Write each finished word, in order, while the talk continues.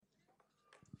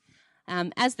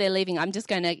As they're leaving, I'm just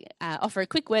going to offer a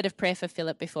quick word of prayer for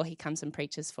Philip before he comes and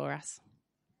preaches for us.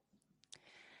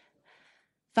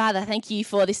 Father, thank you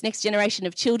for this next generation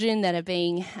of children that are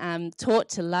being taught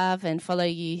to love and follow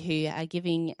you, who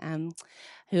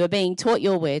are being taught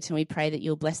your word, and we pray that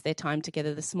you'll bless their time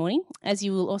together this morning, as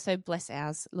you will also bless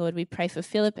ours. Lord, we pray for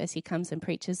Philip as he comes and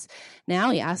preaches now.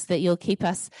 We ask that you'll keep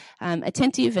us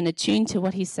attentive and attuned to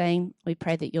what he's saying. We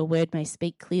pray that your word may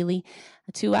speak clearly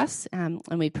to us, and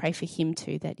we pray for him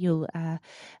too, that you'll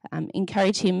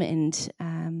encourage him and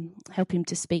help him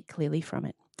to speak clearly from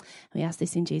it. We ask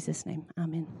this in Jesus' name.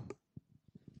 Amen.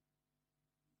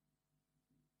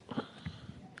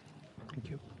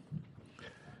 Thank you.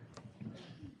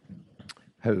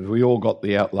 Have we all got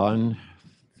the outline?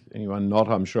 Anyone not?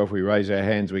 I'm sure if we raise our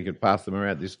hands we could pass them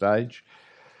around this stage,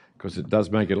 because it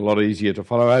does make it a lot easier to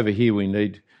follow. Over here we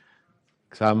need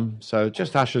some. So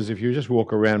just ushers, if you just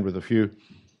walk around with a few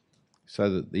so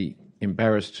that the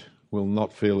embarrassed will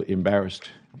not feel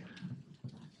embarrassed.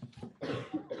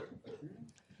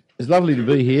 It's lovely to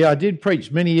be here. I did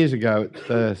preach many years ago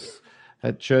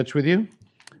at church with you,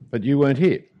 but you weren't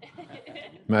here,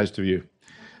 most of you.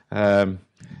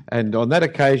 And on that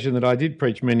occasion that I did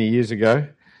preach many years ago,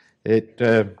 it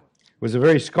was a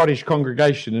very Scottish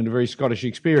congregation and a very Scottish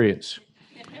experience.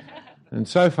 And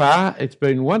so far, it's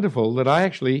been wonderful that I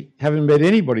actually haven't met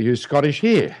anybody who's Scottish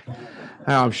here.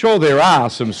 Now, I'm sure there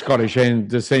are some Scottish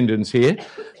descendants here,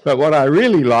 but what I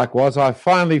really like was I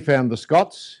finally found the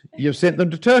Scots. You've sent them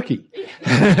to Turkey.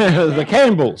 The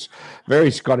Campbells,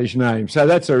 very Scottish name. So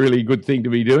that's a really good thing to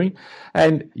be doing.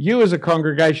 And you as a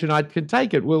congregation, I can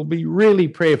take it, will be really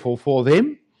prayerful for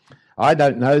them. I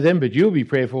don't know them, but you'll be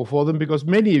prayerful for them, because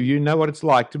many of you know what it's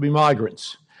like to be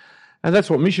migrants. And that's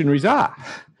what missionaries are.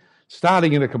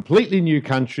 Starting in a completely new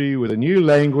country with a new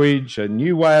language, a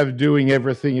new way of doing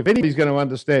everything. If anybody's going to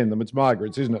understand them, it's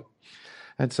migrants, isn't it?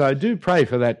 And so do pray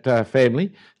for that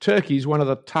family. Turkey is one of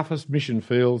the toughest mission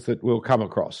fields that we'll come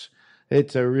across.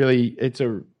 It's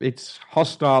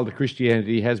hostile to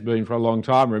Christianity, has been for a long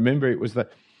time. Remember, it was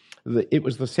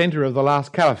the centre of the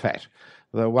last caliphate,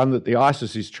 the one that the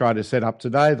ISIS is trying to set up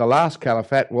today. The last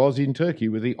caliphate was in Turkey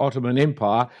with the Ottoman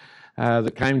Empire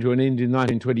that came to an end in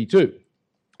 1922.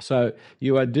 So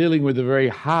you are dealing with the very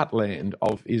heartland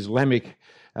of Islamic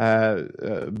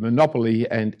monopoly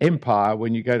and empire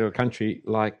when you go to a country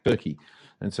like Turkey.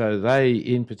 And so they,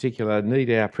 in particular,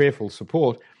 need our prayerful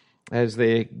support as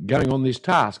they're going on this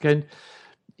task. And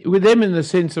with them in the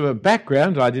sense of a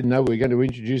background, I didn't know we were going to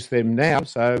introduce them now,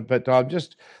 but I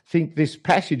just think this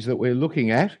passage that we're looking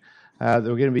at, that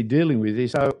we're going to be dealing with,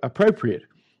 is so appropriate,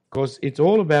 because it's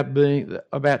all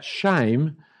about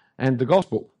shame and the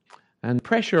gospel. And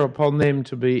pressure upon them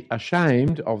to be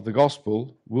ashamed of the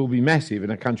gospel will be massive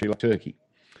in a country like Turkey.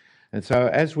 And so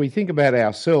as we think about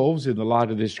ourselves in the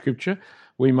light of this scripture,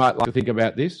 we might like to think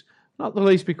about this, not the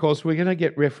least because we're going to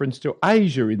get reference to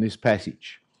Asia in this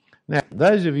passage. Now,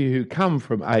 those of you who come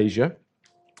from Asia,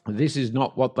 this is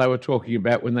not what they were talking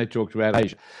about when they talked about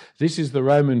Asia. This is the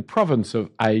Roman province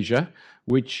of Asia,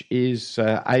 which is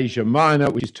Asia Minor,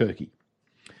 which is Turkey.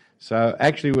 So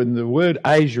actually, when the word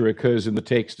Asia occurs in the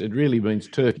text, it really means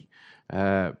Turkey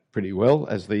pretty well,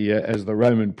 as the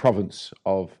Roman province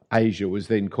of Asia was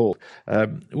then called.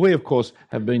 We, of course,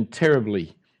 have been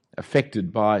terribly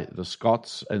affected by the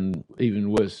Scots, and even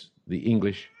worse, the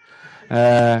English,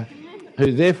 who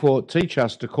therefore teach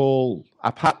us to call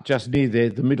a part just near there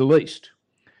the Middle East,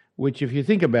 which, if you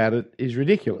think about it, is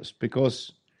ridiculous,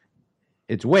 because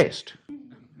it's west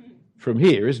from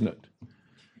here, isn't it?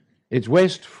 It's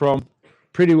west from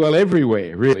pretty well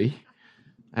everywhere, really.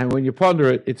 And when you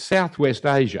ponder it, it's Southwest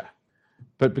Asia.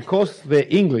 But because they're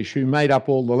English, who made up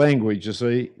all the language, you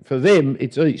see, for them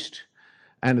it's east.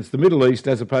 And it's the Middle East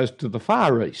as opposed to the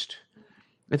Far East.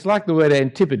 It's like the word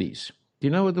Antipodes. Do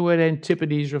you know what the word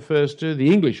Antipodes refers to?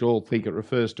 The English all think it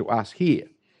refers to us here.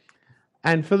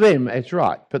 And for them, it's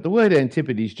right. But the word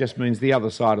Antipodes just means the other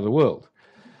side of the world.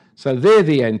 So they're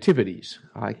the Antipodes.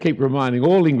 I keep reminding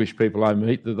all English people I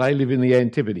meet that they live in the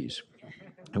Antipodes,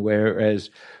 whereas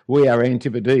we are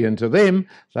Antipodean to them,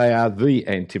 they are the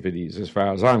Antipodes as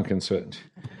far as I'm concerned.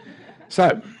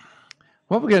 So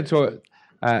what we're going to talk...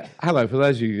 hello, for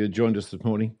those of you who joined us this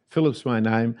morning, Philip's my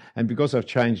name, and because I've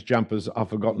changed jumpers, I've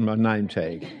forgotten my name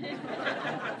tag.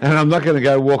 And I'm not going to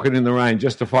go walking in the rain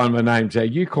just to find my name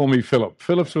tag. You call me Philip.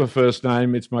 Philip's my first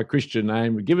name. It's my Christian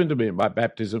name, given to me at my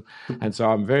baptism, and so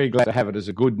I'm very glad to have it as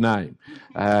a good name.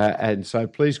 And so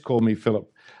please call me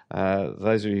Philip.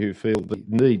 Those of you who feel the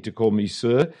need to call me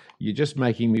sir, you're just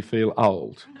making me feel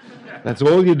old. That's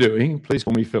all you're doing. Please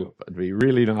call me Philip. It'd be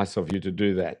really nice of you to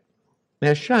do that.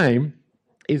 Now, shame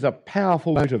is a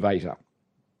powerful motivator.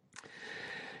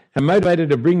 A motivator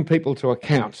to bring people to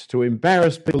account, to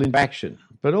embarrass people into action,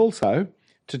 but also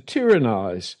to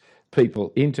tyrannise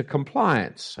people into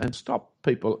compliance and stop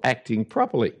people acting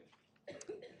properly.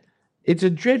 It's a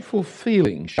dreadful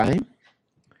feeling, shame,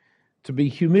 to be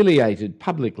humiliated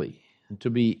publicly and to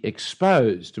be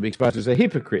exposed as a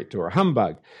hypocrite or a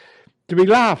humbug, to be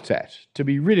laughed at, to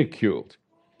be ridiculed,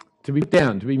 to be put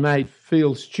down, to be made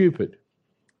feel stupid.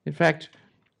 In fact,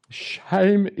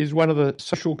 shame is one of the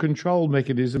social control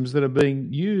mechanisms that are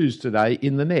being used today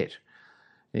in the net,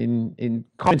 in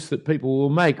comments that people will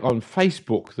make on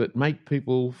Facebook that make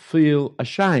people feel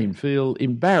ashamed, feel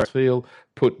embarrassed, feel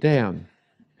put down.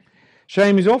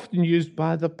 Shame is often used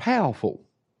by the powerful,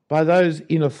 by those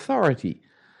in authority,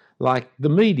 like the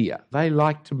media. They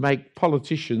like to make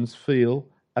politicians feel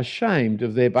ashamed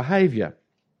of their behaviour.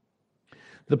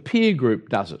 The peer group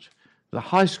does it. The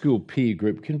high school peer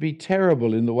group can be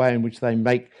terrible in the way in which they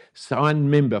make some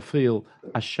member feel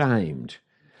ashamed.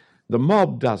 The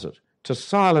mob does it to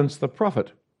silence the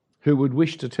prophet who would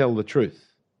wish to tell the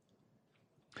truth.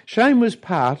 Shame was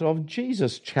part of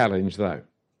Jesus' challenge, though.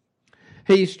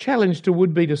 He's challenged to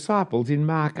would-be disciples in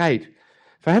Mark 8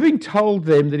 for having told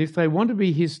them that if they want to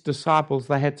be his disciples,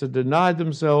 they had to deny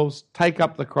themselves, take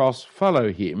up the cross,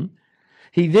 follow him.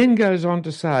 He then goes on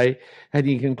to say, and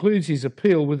he concludes his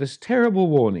appeal with this terrible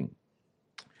warning: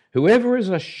 whoever is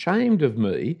ashamed of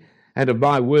me and of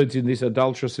my words in this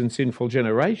adulterous and sinful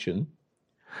generation,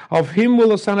 of him will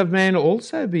the Son of Man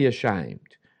also be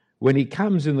ashamed when he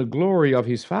comes in the glory of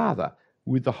his Father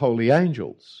with the holy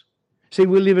angels. See,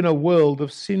 we live in a world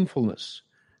of sinfulness.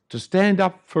 To stand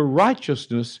up for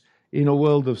righteousness in a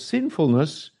world of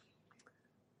sinfulness,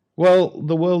 well,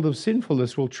 the world of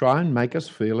sinfulness will try and make us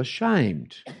feel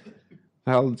ashamed.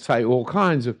 They'll say all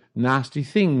kinds of nasty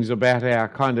things about our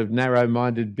kind of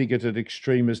narrow-minded, bigoted,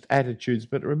 extremist attitudes.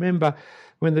 But remember,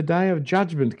 when the day of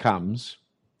judgment comes,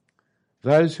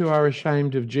 those who are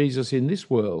ashamed of Jesus in this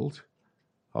world,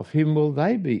 of him will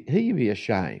he be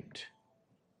ashamed.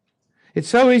 It's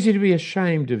so easy to be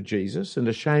ashamed of Jesus and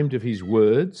ashamed of his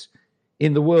words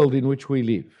in the world in which we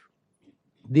live.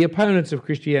 The opponents of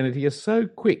Christianity are so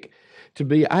quick to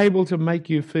be able to make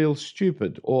you feel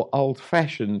stupid or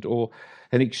old-fashioned or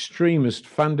an extremist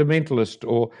fundamentalist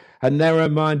or a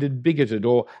narrow-minded bigoted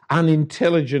or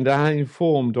unintelligent,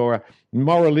 uninformed or a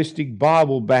moralistic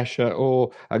Bible basher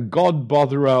or a God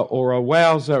botherer or a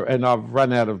wowser, and I've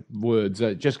run out of words.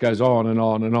 It just goes on and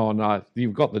on and on.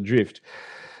 You've got the drift.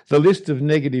 The list of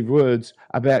negative words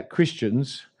about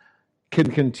Christians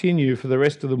can continue for the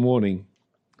rest of the morning.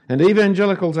 And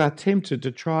evangelicals are tempted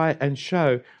to try and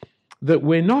show that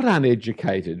we're not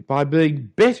uneducated by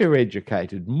being better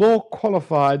educated, more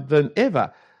qualified than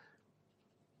ever.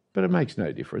 But it makes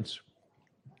no difference.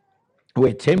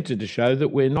 We're tempted to show that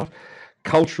we're not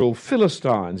cultural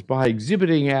Philistines by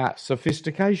exhibiting our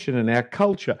sophistication and our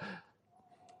culture.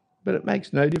 But it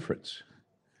makes no difference.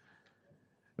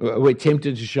 We're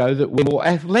tempted to show that we're more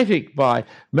athletic by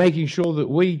making sure that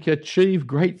we achieve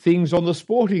great things on the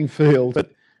sporting field.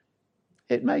 But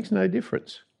it makes no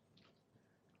difference.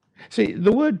 See,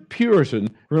 the word Puritan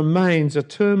remains a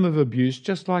term of abuse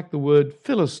just like the word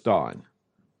Philistine.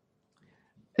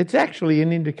 It's actually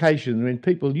an indication when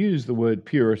people use the word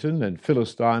Puritan and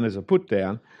Philistine as a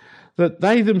put-down that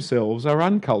they themselves are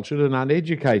uncultured and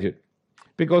uneducated,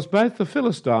 because both the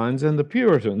Philistines and the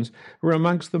Puritans were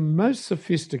amongst the most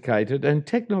sophisticated and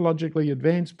technologically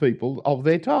advanced people of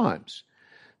their times.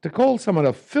 To call someone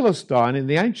a Philistine in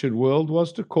the ancient world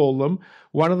was to call them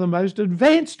one of the most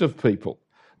advanced of people,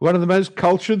 one of the most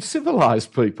cultured,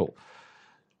 civilized people.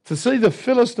 To see the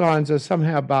Philistines as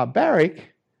somehow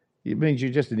barbaric, it means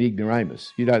you're just an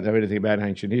ignoramus. You don't know anything about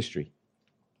ancient history.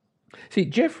 See,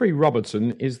 Geoffrey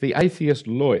Robertson is the atheist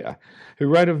lawyer who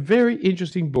wrote a very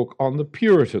interesting book on the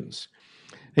Puritans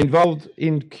involved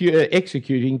in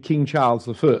executing King Charles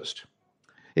I.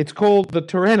 It's called The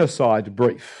Tyrannicide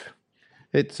Brief.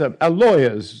 It's a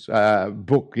lawyer's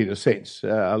book, in a sense,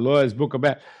 a lawyer's book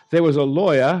about... There was a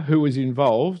lawyer who was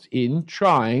involved in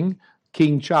trying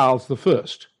King Charles I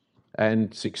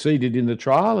and succeeded in the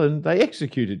trial, and they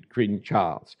executed King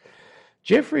Charles.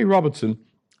 Geoffrey Robertson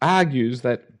argues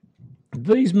that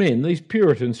these men, these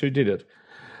Puritans who did it,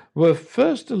 were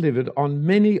first delivered on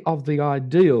many of the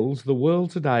ideals the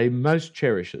world today most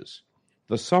cherishes: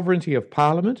 the sovereignty of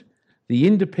Parliament, the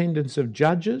independence of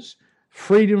judges,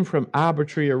 freedom from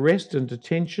arbitrary arrest and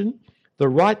detention, the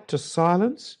right to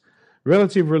silence,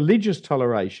 relative religious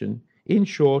toleration, in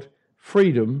short,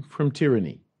 freedom from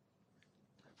tyranny.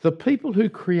 The people who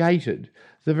created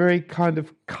the very kind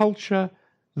of culture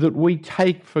that we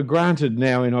take for granted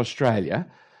now in Australia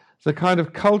the kind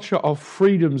of culture of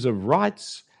freedoms of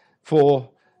rights for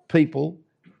people,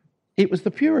 it was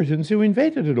the Puritans who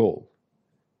invented it all.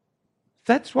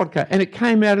 That's what came, and it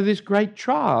came out of this great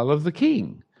trial of the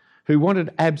king who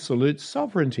wanted absolute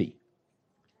sovereignty.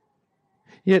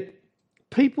 Yet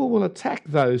people will attack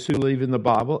those who believe in the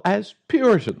Bible as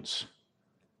Puritans,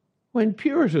 when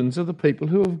Puritans are the people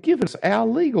who have given us our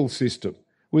legal system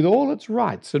with all its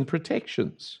rights and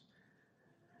protections.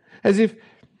 As if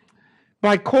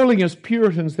by calling us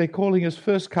Puritans, they're calling us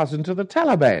first cousin to the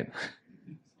Taliban.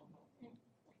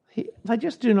 They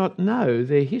just do not know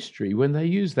their history when they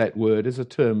use that word as a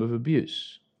term of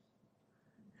abuse.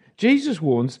 Jesus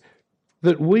warns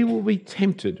that we will be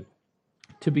tempted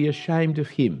to be ashamed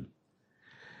of him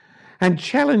and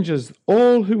challenges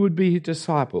all who would be his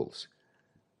disciples.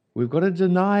 We've got to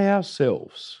deny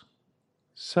ourselves.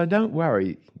 So don't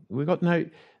worry.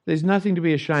 There's nothing to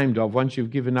be ashamed of once you've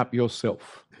given up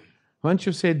yourself. Once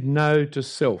you've said no to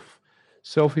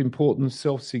self-importance,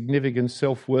 self-significance,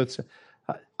 self-worth,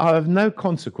 I have no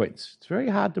consequence. It's very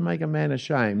hard to make a man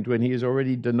ashamed when he has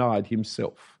already denied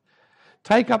himself.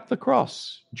 Take up the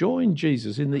cross. Join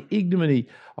Jesus in the ignominy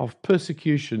of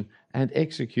persecution and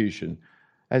execution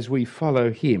as we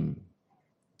follow him.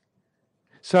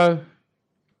 So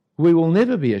we will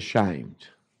never be ashamed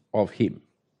of him.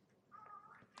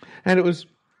 And it was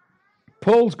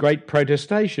Paul's great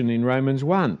protestation in Romans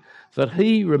 1 that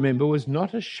he, remember, was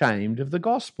not ashamed of the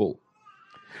gospel.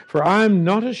 For I am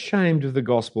not ashamed of the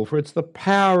gospel, for it's the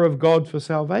power of God for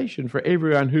salvation for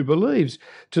everyone who believes,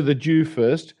 to the Jew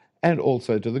first and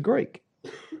also to the Greek.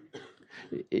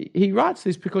 He writes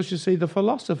this because, you see, the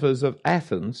philosophers of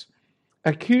Athens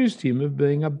accused him of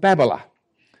being a babbler,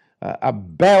 a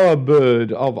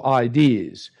bowerbird of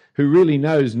ideas who really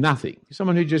knows nothing.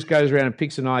 Someone who just goes around and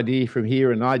picks an idea from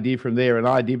here, an idea from there, an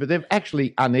idea, but they're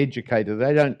actually uneducated.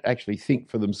 They don't actually think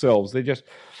for themselves. They're just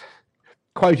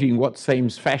quoting what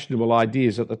seems fashionable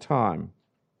ideas at the time.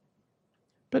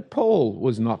 But Paul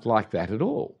was not like that at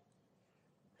all.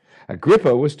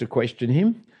 Agrippa was to question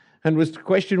him and was to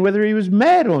question whether he was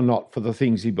mad or not for the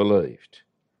things he believed.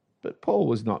 But Paul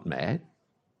was not mad.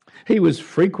 He was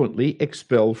frequently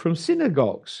expelled from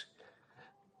synagogues.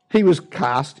 He was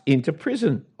cast into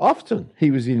prison. Often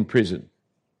he was in prison.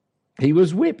 He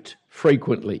was whipped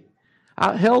frequently,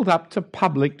 held up to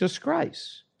public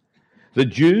disgrace. The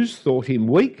Jews thought him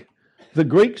weak. The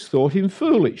Greeks thought him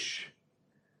foolish.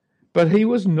 But he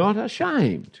was not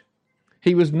ashamed.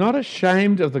 He was not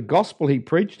ashamed of the gospel he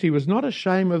preached. He was not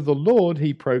ashamed of the Lord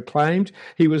he proclaimed.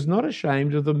 He was not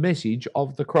ashamed of the message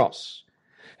of the cross.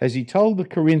 As he told the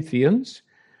Corinthians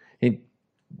in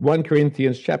 1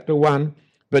 Corinthians chapter 1,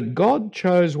 but God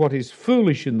chose what is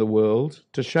foolish in the world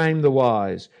to shame the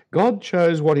wise. God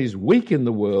chose what is weak in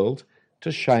the world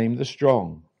to shame the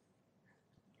strong.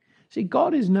 See,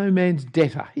 God is no man's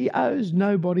debtor. He owes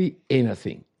nobody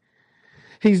anything.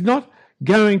 He's not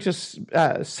going to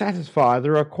satisfy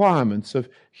the requirements of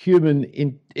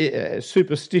human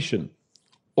superstition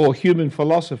or human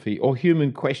philosophy or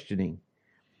human questioning.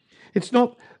 It's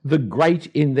not the great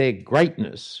in their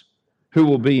greatness who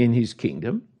will be in his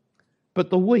kingdom, but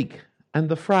the weak and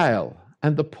the frail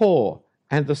and the poor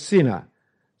and the sinner,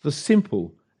 the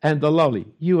simple and the lowly.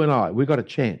 You and I, we've got a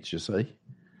chance, you see.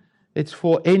 It's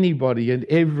for anybody and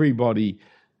everybody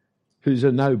who's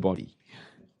a nobody.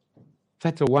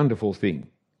 That's a wonderful thing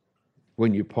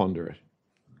when you ponder it.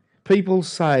 People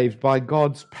saved by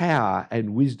God's power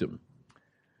and wisdom,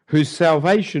 whose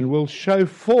salvation will show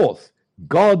forth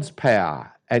God's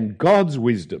power and God's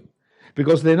wisdom,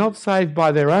 because they're not saved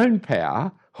by their own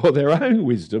power or their own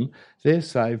wisdom, they're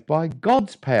saved by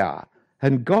God's power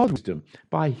and God's wisdom,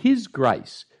 by his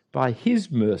grace, by his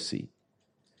mercy.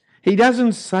 He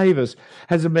doesn't save us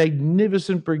as a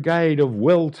magnificent brigade of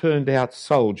well-turned-out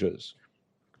soldiers,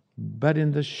 but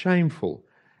in the shameful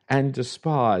and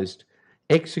despised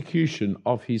execution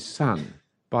of his Son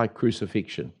by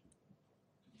crucifixion.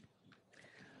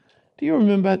 Do you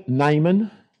remember Naaman?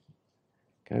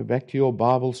 Go back to your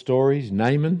Bible stories.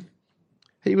 Naaman,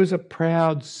 he was a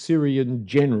proud Syrian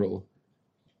general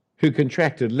who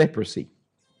contracted leprosy.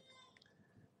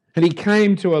 And he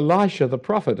came to Elisha, the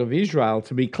prophet of Israel,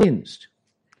 to be cleansed.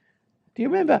 Do you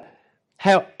remember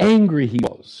how angry he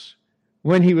was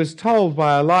when he was told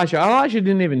by Elisha? Elisha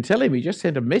didn't even tell him. He just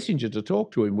sent a messenger to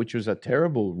talk to him, which was a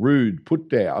terrible, rude put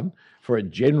down for a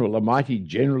general, a mighty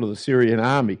general of the Syrian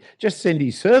army. Just send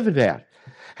his servant out.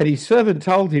 And his servant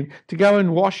told him to go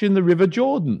and wash in the river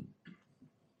Jordan.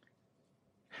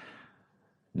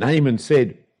 Naaman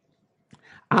said,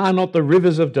 "Are not the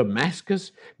rivers of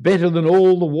Damascus better than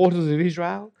all the waters of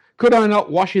Israel? Could I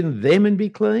not wash in them and be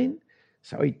clean?"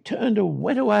 So he turned and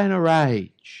went away in a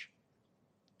rage.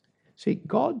 See,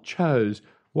 God chose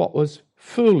what was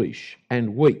foolish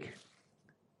and weak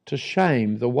to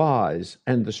shame the wise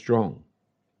and the strong.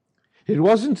 It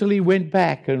wasn't until he went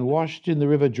back and washed in the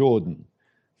river Jordan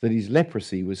that his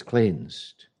leprosy was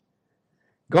cleansed.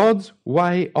 God's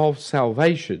way of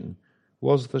salvation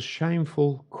was the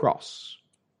shameful cross.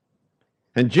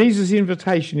 And Jesus'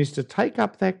 invitation is to take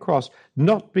up that cross,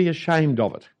 not be ashamed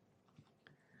of it.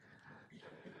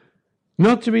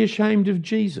 Not to be ashamed of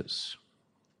Jesus.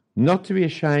 Not to be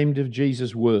ashamed of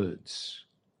Jesus' words.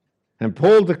 And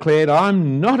Paul declared,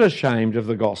 I'm not ashamed of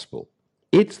the gospel.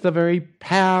 It's the very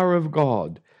power of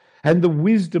God and the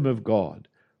wisdom of God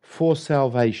for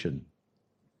salvation.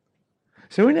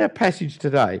 So in our passage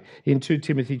today, in 2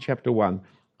 Timothy chapter 1,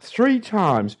 3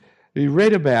 times we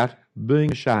read about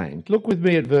being ashamed. Look with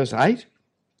me at verse 8.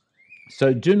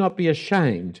 So do not be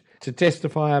ashamed to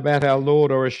testify about our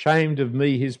Lord, or ashamed of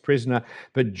me, his prisoner,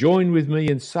 but join with me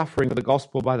in suffering for the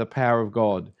gospel by the power of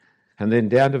God. And then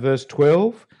down to verse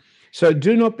 12. So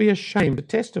do not be ashamed to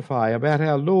testify about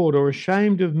our Lord, or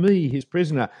ashamed of me, his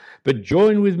prisoner, but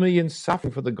join with me in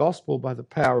suffering for the gospel by the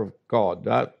power of God.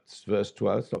 That's verse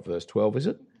 12. It's not verse 12, is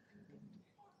it?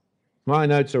 My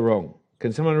notes are wrong.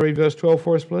 Can someone read verse 12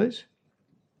 for us, please?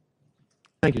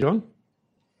 Thank you, John.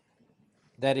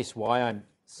 That is why I'm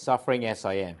suffering as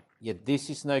I am. Yet this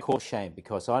is no cause shame,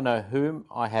 because I know whom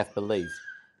I have believed,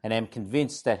 and am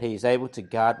convinced that he is able to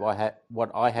guard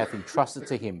what I have entrusted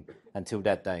to him until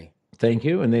that day. Thank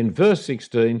you. And then verse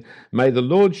 16, may the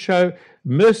Lord show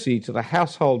mercy to the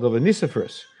household of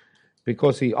Onesiphorus,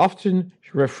 because he often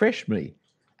refreshed me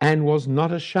and was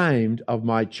not ashamed of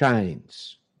my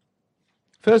chains.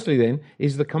 Firstly then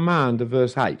is the command of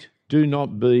verse 8, do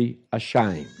not be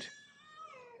ashamed.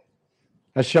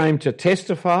 Ashamed to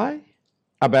testify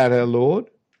about our Lord,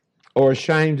 or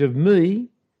ashamed of me,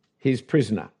 his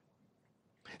prisoner.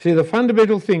 See, the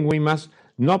fundamental thing we must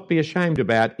not be ashamed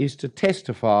about is to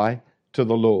testify to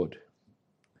the Lord.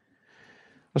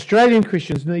 Australian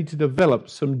Christians need to develop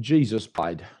some Jesus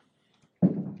pride.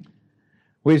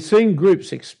 We've seen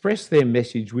groups express their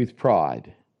message with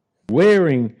pride,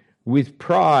 wearing with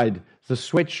pride the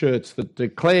sweatshirts that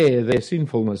declare their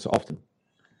sinfulness often.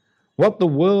 What the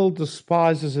world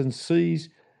despises and sees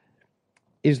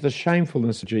is the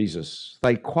shamefulness of Jesus.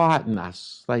 They quieten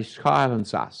us, they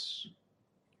silence us.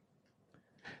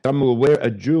 Some will wear a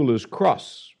jeweller's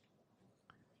cross,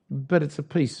 but it's a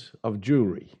piece of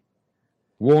jewellery,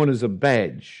 worn as a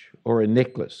badge or a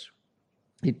necklace.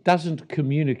 It doesn't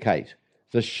communicate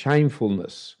the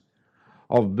shamefulness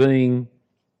of being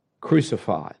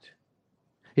crucified.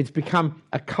 It's become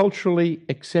a culturally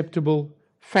acceptable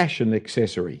fashion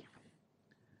accessory.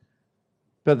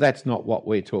 But that's not what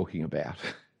we're talking about.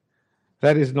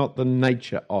 That is not the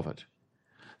nature of it.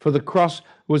 For the cross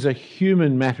was a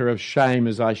human matter of shame,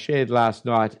 as I shared last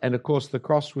night, and of course the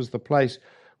cross was the place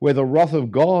where the wrath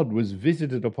of God was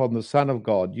visited upon the Son of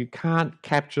God. You can't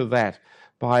capture that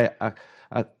by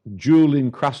a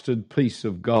jewel-encrusted piece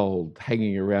of gold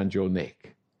hanging around your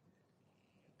neck.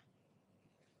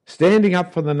 Standing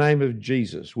up for the name of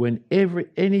Jesus when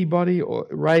anybody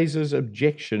raises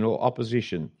objection or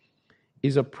opposition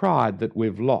is a pride that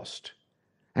we've lost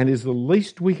and is the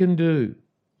least we can do.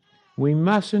 We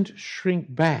mustn't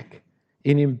shrink back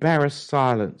in embarrassed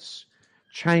silence,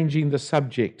 changing the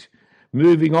subject,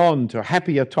 moving on to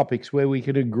happier topics where we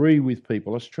can agree with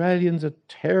people. Australians are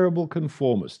terrible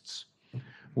conformists.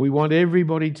 We want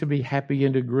everybody to be happy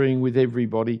and agreeing with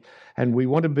everybody, and we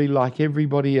want to be like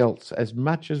everybody else as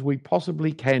much as we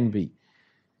possibly can be,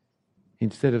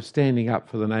 instead of standing up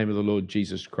for the name of the Lord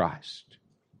Jesus Christ.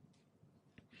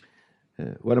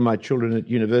 One of my children at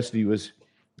university was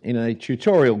in a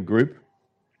tutorial group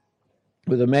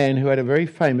with a man who had a very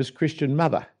famous Christian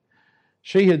mother.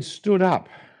 She had stood up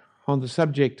on the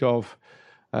subject of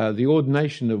the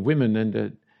ordination of women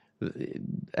and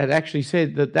had actually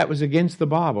said that that was against the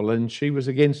Bible, and she was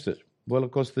against it. Well, of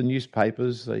course, the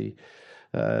newspapers and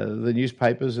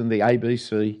the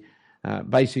ABC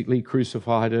basically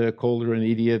crucified her, called her an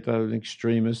idiot, an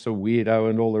extremist, a weirdo,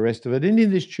 and all the rest of it. And in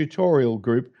this tutorial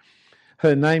group,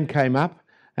 her name came up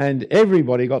and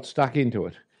everybody got stuck into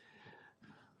it.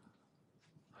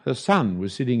 Her son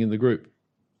was sitting in the group,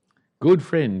 good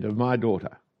friend of my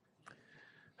daughter.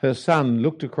 Her son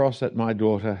looked across at my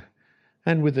daughter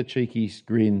and with a cheeky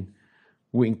grin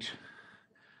winked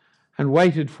and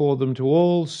waited for them to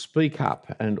all speak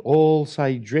up and all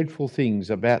say dreadful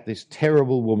things about this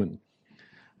terrible woman,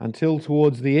 until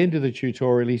towards the end of the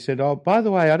tutorial he said, oh, by the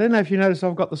way, I don't know if you notice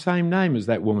I've got the same name as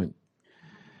that woman,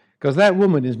 because that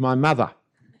woman is my mother.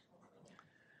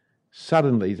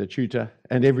 Suddenly, the tutor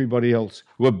and everybody else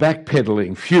were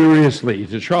backpedaling furiously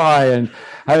to try and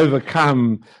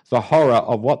overcome the horror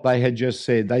of what they had just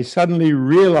said. They suddenly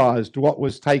realised what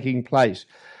was taking place,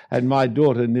 and my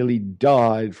daughter nearly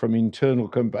died from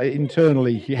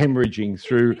internally hemorrhaging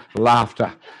through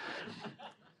laughter.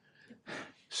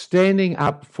 Standing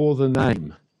up for the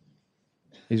name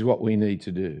is what we need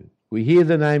to do. We hear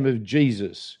the name of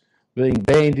Jesus being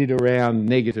bandied around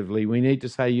negatively. We need to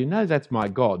say, you know that's my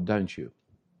God, don't you?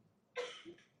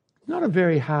 Not a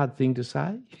very hard thing to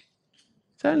say.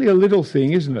 It's only a little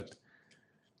thing, isn't it?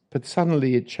 But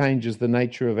suddenly it changes the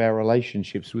nature of our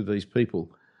relationships with these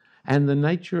people and the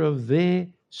nature of their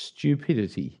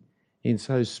stupidity in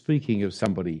so speaking of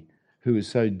somebody who is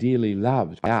so dearly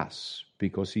loved by us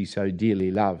because he so dearly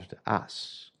loved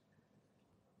us.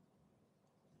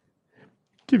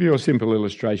 Give you a simple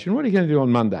illustration. What are you going to do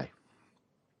on Monday?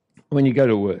 When you go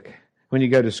to work, when you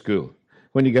go to school,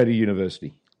 when you go to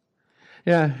university.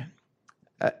 Yeah,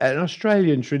 an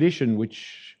Australian tradition,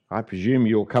 which I presume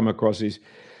you'll come across, is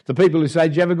the people who say,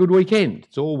 "Did you have a good weekend?"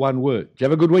 It's all one word. "Did you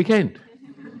have a good weekend?"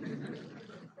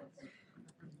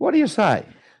 What do you say?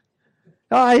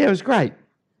 "Oh, yeah, it was great.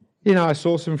 You know, I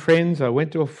saw some friends. I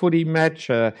went to a footy match.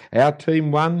 Our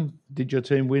team won." "Did your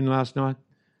team win last night?"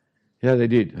 "Yeah, they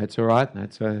did." "That's all right.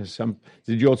 That's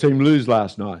Did your team lose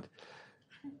last night?"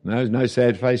 No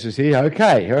sad faces here.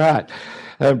 Okay, all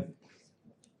right.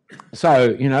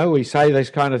 So, you know, we say this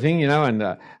kind of thing, you know, and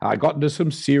I got into some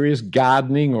serious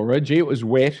gardening, or, gee, it was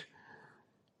wet.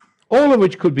 All of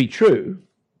which could be true,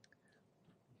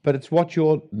 but it's what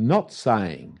you're not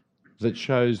saying that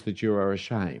shows that you are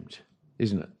ashamed,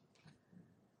 isn't it?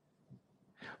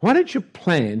 Why don't you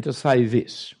plan to say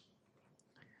this?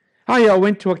 "Oh, yeah, I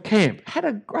went to a camp. Had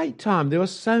a great time. There were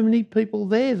so many people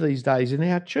there these days in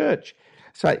our church."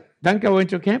 So don't go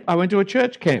into a camp. "I went to a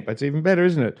church camp." That's even better,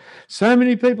 isn't it? So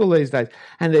many people these days.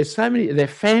 And there's so many, their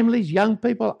families, young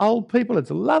people, old people.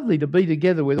 It's lovely to be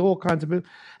together with all kinds of people.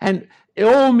 And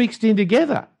all mixed in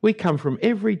together. We come from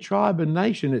every tribe and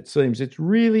nation, it seems. It's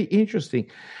really interesting.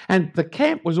 And the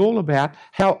camp was all about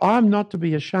how I'm not to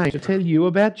be ashamed to tell you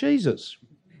about Jesus.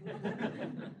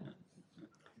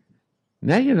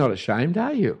 Now you're not ashamed,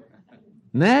 are you?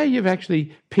 Now you've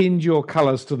actually pinned your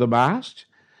colours to the mast.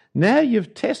 Now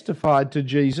you've testified to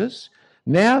Jesus.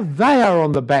 Now they are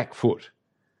on the back foot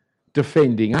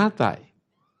defending, aren't they?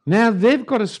 Now they've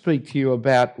got to speak to you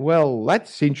about, well,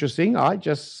 that's interesting. I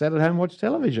just sat at home and watched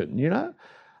television, you know.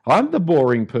 I'm the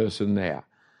boring person now.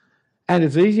 And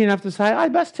it's easy enough to say, I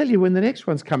must tell you when the next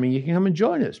one's coming, you can come and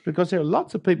join us, because there are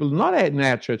lots of people not out in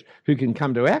our church who can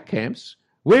come to our camps.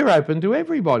 We're open to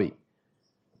everybody.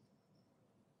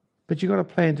 But you've got a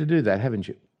plan to do that, haven't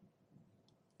you?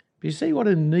 But you see what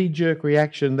a knee-jerk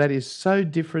reaction that is so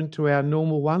different to our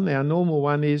normal one. Our normal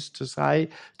one is to say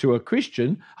to a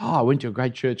Christian, "Oh, I went to a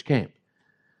great church camp.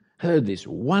 Heard this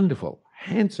wonderful,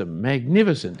 handsome,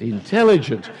 magnificent,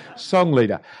 intelligent song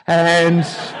leader. And,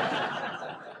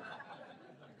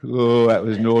 oh, that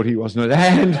was naughty, wasn't it?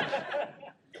 And,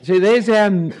 see, there's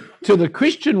to the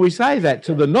Christian we say that.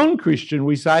 To the non-Christian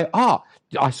we say, "Oh,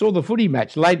 I saw the footy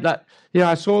match late.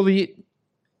 I saw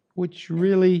which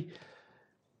really...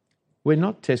 We're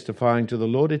not testifying to the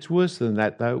Lord. It's worse than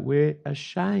that, though. We're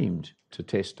ashamed to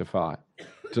testify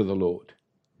to the Lord.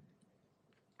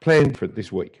 Plan for it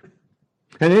this week.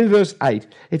 And in verse 8,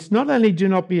 it's not only do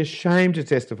not be ashamed to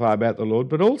testify about the Lord,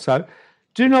 but also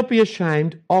do not be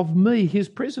ashamed of me, his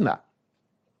prisoner.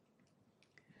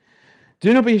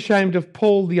 Do not be ashamed of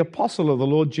Paul, the apostle of the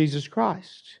Lord Jesus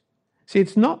Christ. See,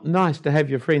 it's not nice to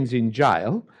have your friends in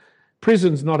jail.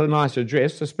 Prison's not a nice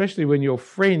address, especially when your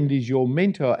friend is your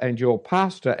mentor and your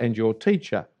pastor and your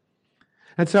teacher.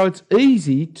 And so it's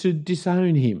easy to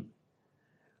disown him.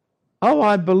 Oh,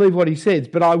 I believe what he says,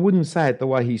 but I wouldn't say it the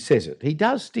way he says it. He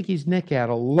does stick his neck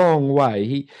out a long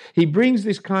way. He brings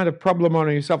this kind of problem on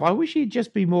himself. I wish he'd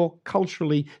just be more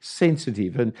culturally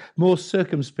sensitive and more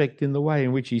circumspect in the way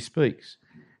in which he speaks.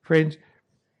 Friends,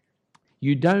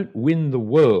 you don't win the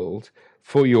world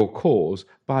for your cause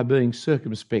by being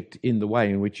circumspect in the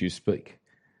way in which you speak.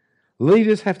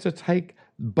 Leaders have to take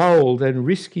bold and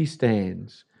risky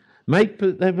stands, make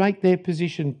their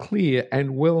position clear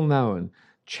and well known,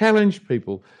 challenge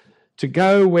people to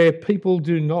go where people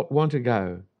do not want to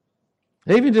go.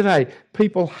 Even today,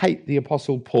 people hate the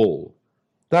Apostle Paul.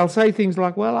 They'll say things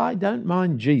like, "Well, I don't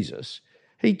mind Jesus.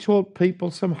 He taught people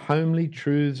some homely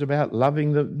truths about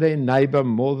loving their neighbour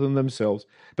more than themselves.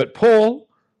 But Paul,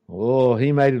 oh,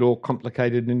 he made it all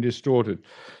complicated and distorted.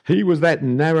 He was that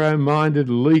narrow-minded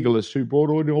legalist who brought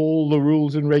in all the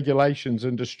rules and regulations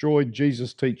and destroyed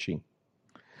Jesus' teaching."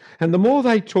 And the more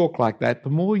they talk like that, the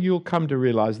more you'll come to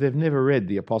realise they've never read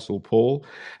the Apostle Paul.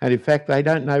 And in fact, they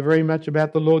don't know very much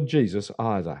about the Lord Jesus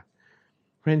either.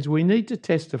 Friends, we need to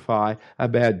testify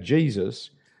about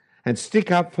Jesus and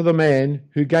stick up for the man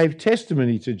who gave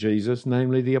testimony to Jesus,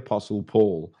 namely the Apostle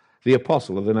Paul, the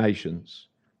apostle of the nations.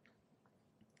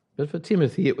 But for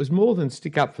Timothy, it was more than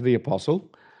stick up for the apostle.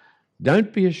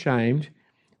 Don't be ashamed,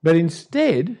 but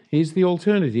instead, here's the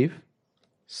alternative,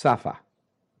 suffer.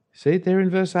 See it there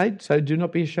in verse 8? So do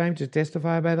not be ashamed to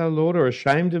testify about our Lord, or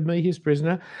ashamed of me, his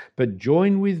prisoner, but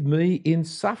join with me in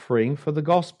suffering for the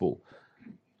gospel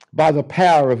by the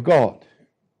power of God.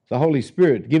 The Holy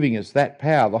Spirit giving us that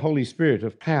power, the Holy Spirit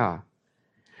of power.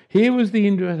 Here was the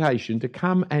invitation to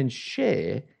come and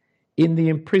share in the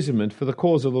imprisonment for the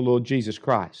cause of the Lord Jesus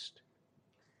Christ.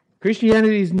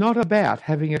 Christianity is not about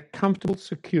having a comfortable,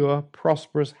 secure,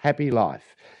 prosperous, happy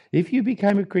life. If you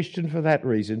became a Christian for that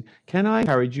reason, can I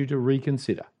encourage you to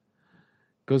reconsider?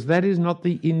 Because that is not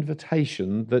the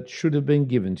invitation that should have been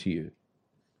given to you.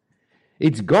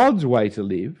 It's God's way to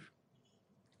live,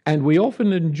 and we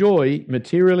often enjoy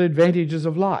material advantages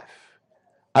of life.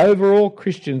 Overall,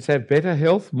 Christians have better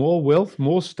health, more wealth,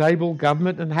 more stable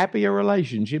government and happier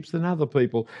relationships than other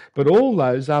people. But all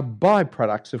those are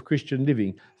byproducts of Christian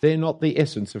living. They're not the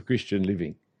essence of Christian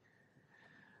living,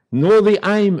 nor the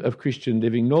aim of Christian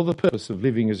living, nor the purpose of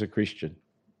living as a Christian.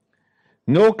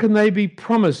 Nor can they be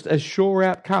promised as sure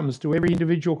outcomes to every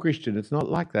individual Christian. It's not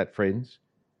like that, friends.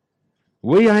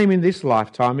 We aim in this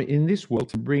lifetime, in this world,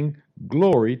 to bring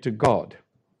glory to God,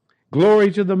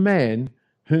 glory to the man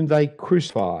whom they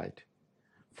crucified.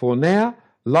 For now,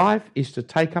 life is to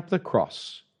take up the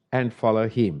cross and follow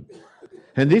him.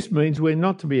 And this means we're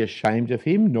not to be ashamed of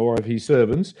him nor of his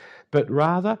servants, but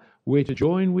rather we're to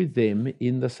join with them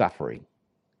in the suffering.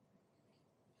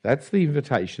 That's the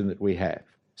invitation that we have,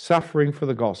 suffering for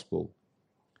the gospel.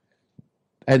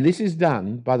 And this is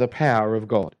done by the power of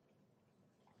God.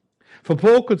 For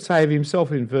Paul could say of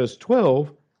himself in verse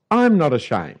 12, I'm not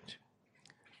ashamed.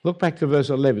 Look back to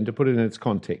verse 11 to put it in its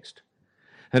context.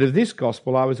 And of this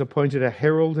gospel I was appointed a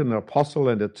herald and an apostle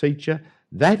and a teacher.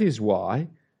 That is why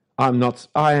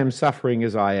I am suffering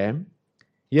as I am,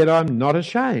 yet I'm not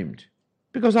ashamed,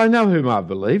 because I know whom I've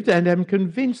believed and am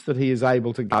convinced that he is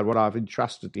able to guard what I've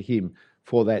entrusted to him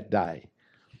for that day.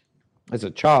 As a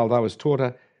child, I was taught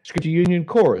a Scripture Union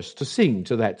chorus to sing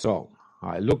to that song.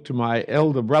 I looked to my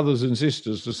elder brothers and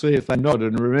sisters to see if they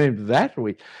nodded and remembered that.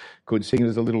 We could sing it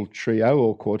as a little trio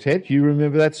or quartet. You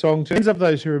remember that song too? Hands up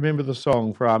those who remember the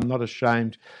song, for I'm not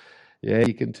ashamed. Yeah,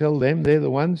 you can tell them they're the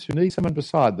ones who need someone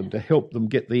beside them to help them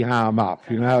get the arm up.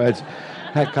 You know,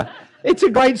 it's a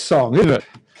great song, isn't it?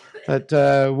 But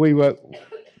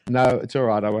no, it's all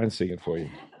right, I won't sing it for you.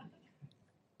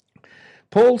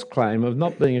 Paul's claim of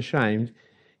not being ashamed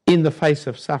in the face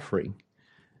of suffering.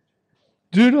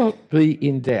 Do not be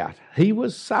in doubt. He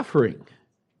was suffering.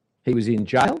 He was in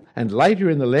jail, and later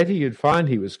in the letter you'd find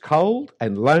he was cold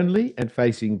and lonely and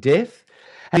facing death.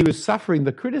 And he was suffering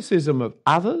the criticism of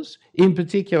others, in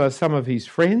particular some of his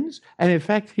friends, and in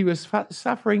fact he was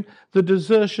suffering the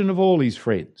desertion of all his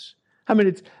friends. I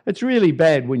mean, it's really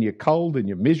bad when you're cold and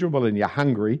you're miserable and you're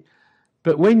hungry,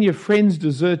 but when your friends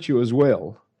desert you as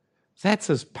well, that's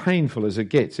as painful as it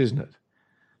gets, isn't it?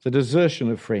 The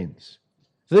desertion of friends.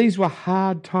 These were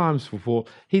hard times for Paul.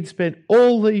 He'd spent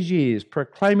all these years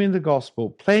proclaiming the gospel,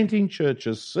 planting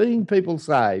churches, seeing people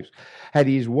saved, and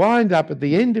he's wind up at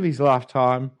the end of his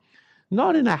lifetime,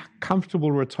 not in a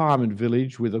comfortable retirement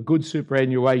village with a good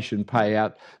superannuation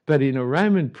payout, but in a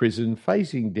Roman prison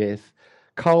facing death,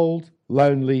 cold,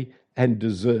 lonely, and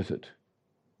deserted.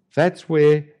 That's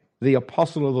where the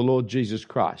apostle of the Lord Jesus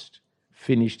Christ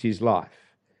finished his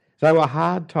life. They were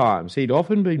hard times. He'd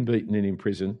often been beaten and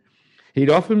imprisoned. He'd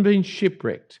often been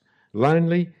shipwrecked,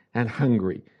 lonely and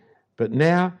hungry, but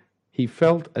now he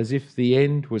felt as if the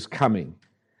end was coming.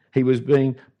 He was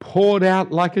being poured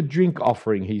out like a drink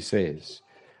offering, he says,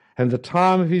 and the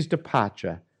time of his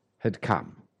departure had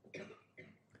come.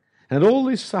 And all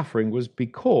this suffering was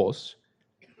because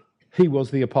he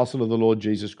was the apostle of the Lord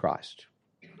Jesus Christ.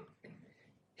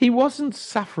 He wasn't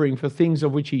suffering for things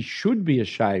of which he should be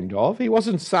ashamed of. He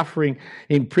wasn't suffering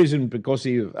in prison because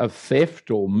of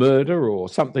theft or murder or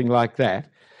something like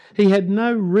that. He had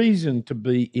no reason to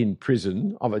be in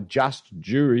prison of a just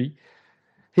jury.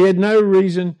 He had no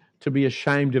reason to be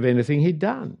ashamed of anything he'd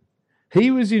done. He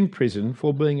was in prison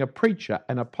for being a preacher,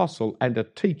 an apostle, and a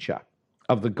teacher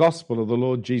of the gospel of the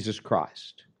Lord Jesus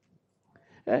Christ.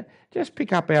 Just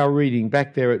pick up our reading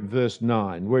back there at verse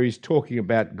 9, where he's talking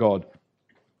about God.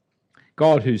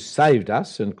 God who saved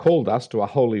us and called us to a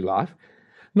holy life,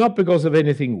 not because of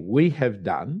anything we have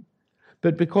done,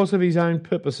 but because of his own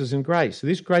purposes and grace.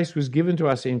 This grace was given to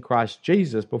us in Christ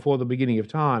Jesus before the beginning of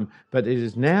time, but it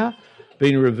has now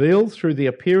been revealed through the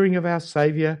appearing of our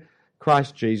Saviour,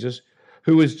 Christ Jesus,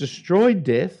 who has destroyed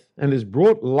death and has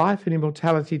brought life and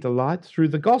immortality to light through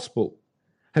the gospel.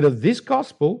 And of this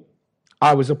gospel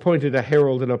I was appointed a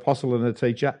herald, an apostle, and a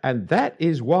teacher, and that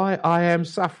is why I am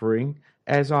suffering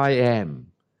as I am.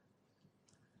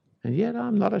 And yet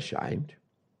I'm not ashamed,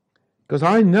 because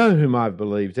I know whom I've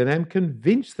believed and am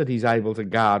convinced that he's able to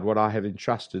guard what I have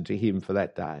entrusted to him for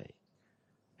that day.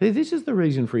 This is the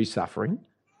reason for his suffering.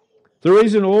 The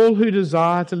reason all who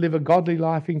desire to live a godly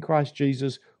life in Christ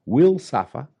Jesus will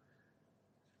suffer.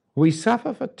 We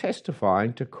suffer for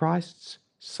testifying to Christ's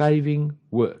saving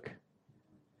work.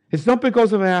 It's not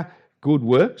because of our good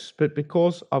works, but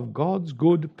because of God's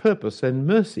good purpose and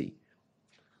mercy,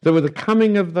 that with the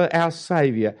coming of our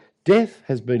Saviour, death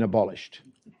has been abolished.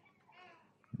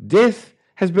 Death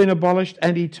has been abolished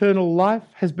and eternal life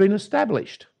has been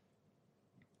established.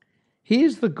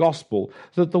 Here's the gospel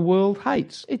that the world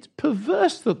hates. It's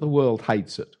perverse that the world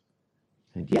hates it.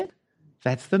 And yet,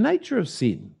 that's the nature of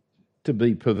sin, to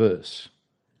be perverse.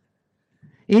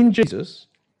 In Jesus,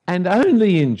 and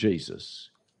only in Jesus,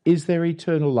 is there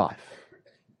eternal life.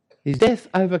 Is death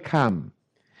overcome?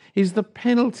 Is the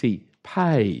penalty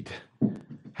paid?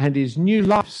 And is new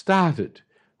life started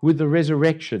with the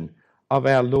resurrection of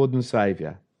our Lord and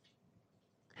Saviour?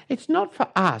 It's not for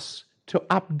us to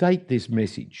update this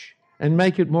message and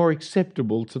make it more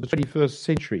acceptable to the 21st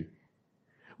century.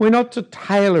 We're not to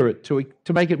tailor it to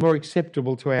make it more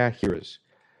acceptable to our hearers.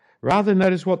 Rather,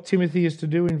 notice what Timothy is to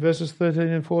do in verses 13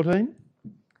 and 14.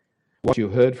 What you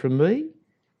heard from me,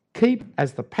 keep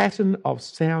as the pattern of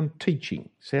sound teaching,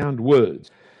 sound words,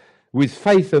 with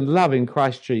faith and love in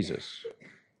Christ Jesus.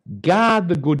 Guard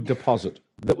the good deposit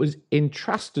that was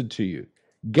entrusted to you.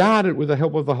 Guard it with the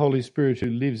help of the Holy Spirit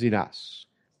who lives in us.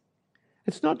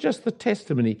 It's not just the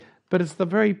testimony, but it's the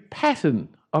very pattern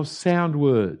of sound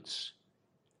words.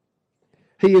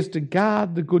 He is to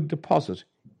guard the good deposit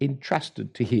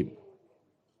entrusted to him.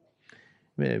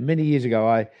 Many years ago,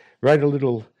 I wrote a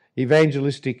little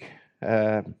evangelistic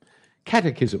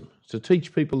catechism to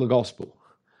teach people the gospel.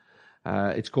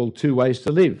 It's called Two Ways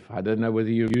to Live. I don't know whether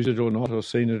you've used it or not or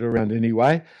seen it around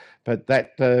anyway, but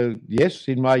that, yes,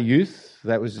 in my youth,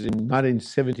 that was in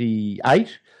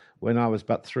 1978 when I was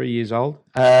but 3 years old,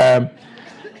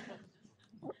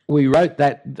 we wrote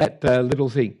that little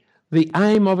thing. The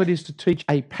aim of it is to teach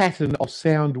a pattern of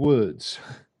sound words.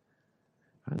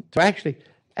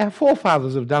 Our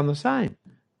forefathers have done the same.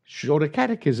 Shorter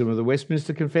Catechism of the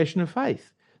Westminster Confession of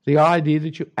Faith. The idea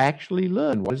that you actually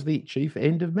learn what is the chief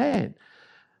end of man.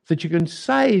 That you can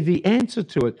say the answer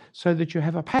to it so that you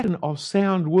have a pattern of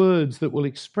sound words that will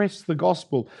express the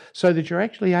gospel so that you're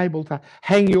actually able to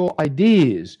hang your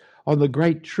ideas on the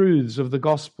great truths of the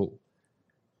gospel.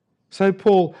 So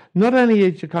Paul, not only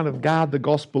is to kind of guard the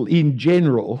gospel in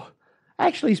general,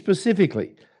 actually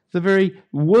specifically, the very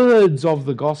words of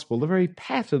the gospel, the very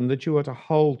pattern that you are to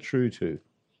hold true to.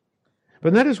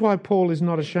 But that is why Paul is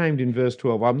not ashamed in verse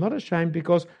 12. I'm not ashamed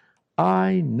because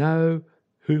I know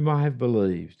whom I have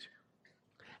believed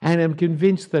and am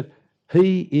convinced that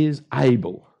he is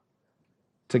able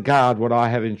to guard what I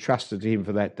have entrusted to him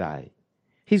for that day.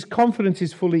 His confidence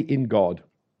is fully in God.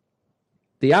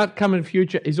 The outcome and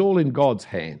future is all in God's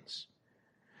hands.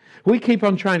 We keep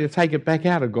on trying to take it back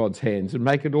out of God's hands and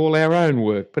make it all our own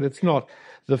work, but it's not.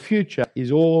 The future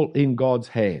is all in God's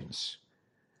hands.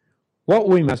 What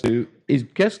we must do is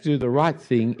just do the right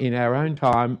thing in our own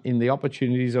time, in the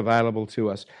opportunities available to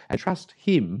us, and trust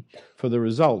him for the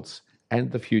results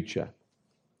and the future.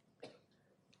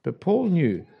 But Paul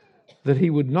knew that he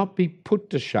would not be put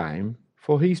to shame,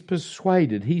 for he's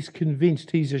persuaded, he's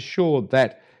convinced, he's assured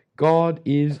that God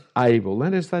is able.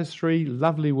 That is those three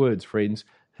lovely words, friends.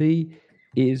 He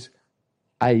is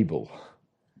able.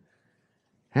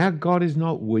 Our God is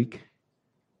not weak.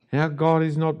 Our God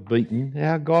is not beaten.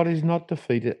 Our God is not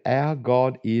defeated. Our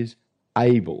God is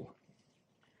able.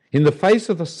 In the face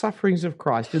of the sufferings of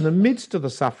Christ, in the midst of the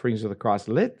sufferings of the Christ,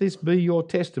 let this be your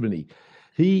testimony.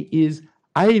 He is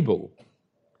able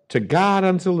to guard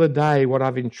until the day what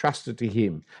I've entrusted to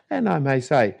him. And I may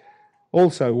say,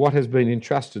 also what has been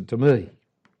entrusted to me.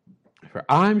 For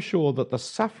I'm sure that the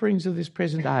sufferings of this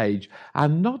present age are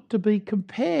not to be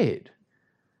compared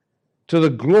to the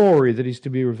glory that is to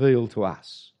be revealed to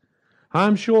us.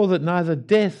 I'm sure that neither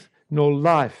death nor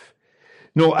life,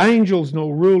 nor angels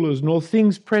nor rulers, nor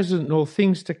things present nor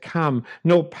things to come,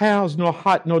 nor powers nor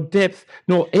height nor depth,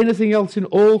 nor anything else in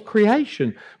all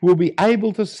creation will be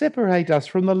able to separate us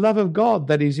from the love of God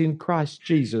that is in Christ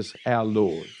Jesus our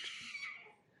Lord.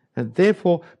 And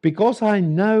therefore, because I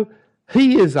know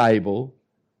he is able,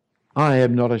 I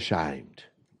am not ashamed.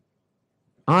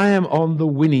 I am on the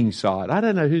winning side. I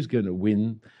don't know who's going to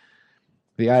win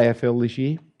the AFL this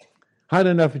year. I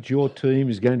don't know if it's your team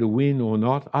is going to win or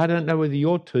not. I don't know whether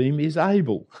your team is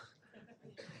able.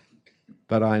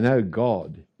 But I know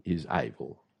God is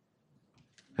able.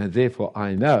 And therefore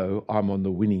I know I'm on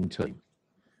the winning team.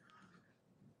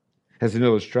 As an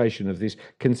illustration of this,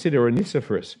 consider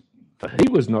Onesiphorus, for he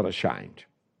was not ashamed.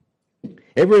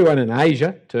 Everyone in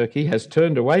Asia, Turkey, has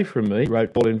turned away from me,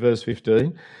 wrote Paul in verse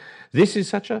 15. This is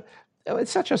such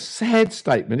a sad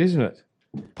statement, isn't it?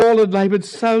 Paul had laboured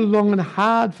so long and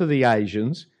hard for the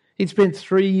Asians. He'd spent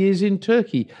 3 years in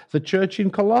Turkey. The church in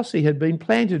Colossae had been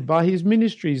planted by his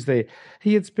ministries there.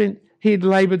 He had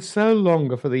laboured so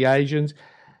long for the Asians.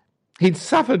 He'd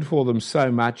suffered for them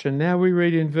so much, and now we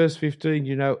read in verse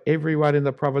 15, everyone in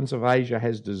the province of Asia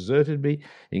has deserted me,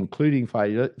 including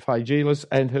Phygelus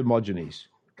and Hermogenes.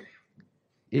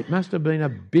 It must have been a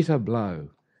bitter blow.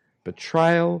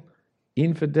 Betrayal,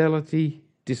 infidelity,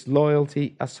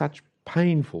 disloyalty are such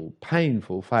painful,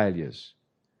 painful failures.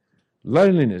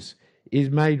 Loneliness is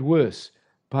made worse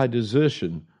by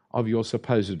desertion of your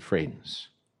supposed friends.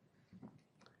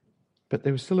 But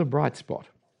there was still a bright spot.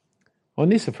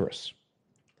 Onesiphorus.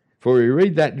 For we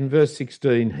read that in verse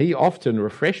 16, he often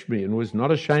refreshed me and was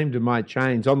not ashamed of my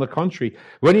chains. On the contrary,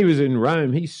 when he was in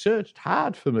Rome, he searched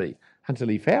hard for me until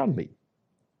he found me.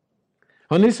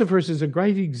 Onesiphorus is a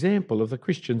great example of the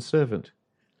Christian servant.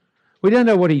 We don't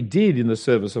know what he did in the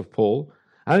service of Paul,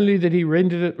 only that he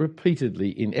rendered it repeatedly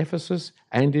in Ephesus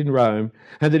and in Rome,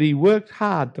 and that he worked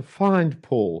hard to find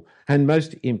Paul, and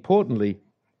most importantly,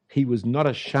 he was not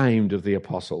ashamed of the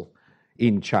apostle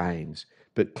in chains,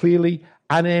 but clearly,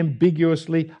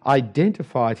 unambiguously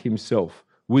identified himself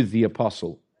with the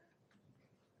apostle.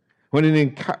 What an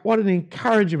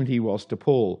encouragement he was to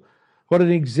Paul. What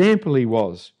an example he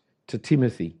was to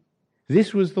Timothy.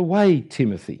 This was the way,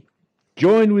 Timothy.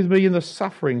 Join with me in the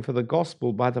suffering for the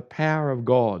gospel by the power of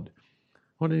God.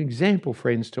 What an example,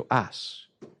 friends, to us.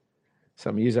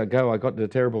 Some years ago, I got into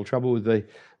terrible trouble with the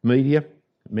media.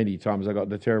 Many times I got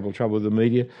into terrible trouble with the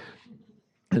media.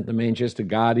 And the Manchester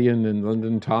Guardian and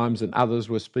London Times and others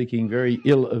were speaking very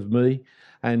ill of me.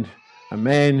 And a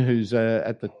man who's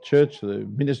at the church, the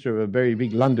minister of a very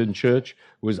big London church,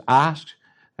 was asked,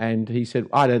 and he said,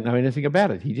 I don't know anything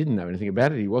about it. He didn't know anything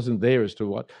about it. He wasn't there as to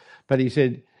what. But he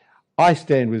said, I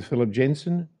stand with Philip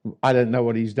Jensen. I don't know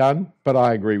what he's done, but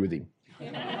I agree with him.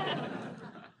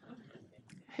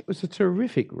 It was a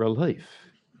terrific relief.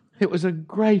 It was a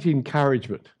great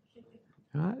encouragement.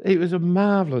 Right? It was a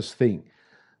marvellous thing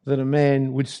that a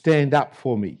man would stand up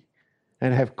for me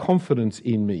and have confidence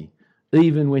in me,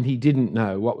 even when he didn't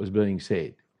know what was being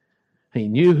said. He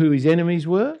knew who his enemies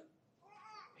were.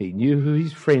 He knew who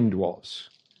his friend was.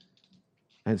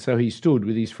 And so he stood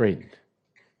with his friend.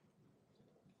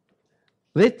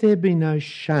 Let there be no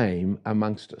shame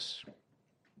amongst us.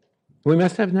 We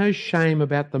must have no shame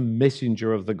about the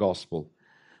messenger of the gospel.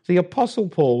 The Apostle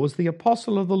Paul was the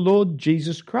apostle of the Lord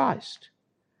Jesus Christ.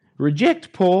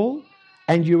 Reject Paul,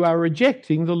 and you are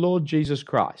rejecting the Lord Jesus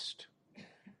Christ.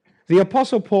 The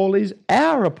Apostle Paul is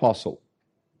our apostle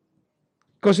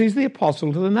because he's the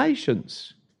apostle to the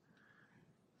nations.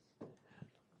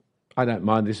 I don't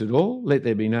mind this at all. Let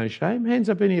there be no shame. Hands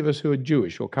up any of us who are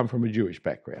Jewish or come from a Jewish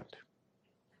background.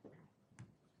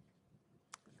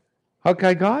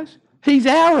 Okay, guys? He's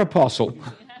our apostle.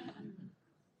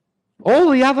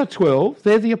 All the other 12,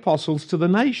 they're the apostles to the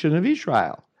nation of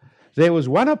Israel. There was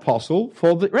one apostle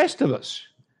for the rest of us.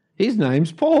 His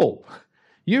name's Paul.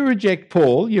 You reject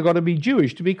Paul, you've got to be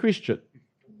Jewish to be Christian.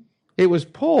 It was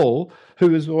Paul who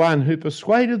was the one who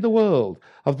persuaded the world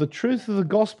of the truth of the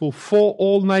gospel for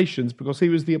all nations, because he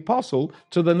was the apostle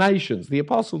to the nations, the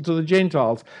apostle to the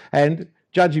Gentiles. And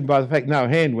judging by the fact no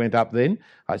hand went up then,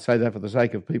 I say that for the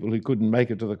sake of people who couldn't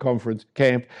make it to the conference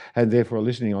camp and therefore are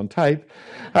listening on tape,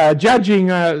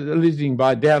 listening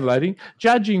by downloading,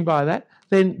 judging by that,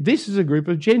 then this is a group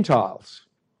of Gentiles.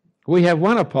 We have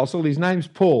one apostle, his name's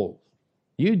Paul.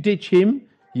 You ditch him,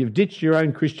 you've ditched your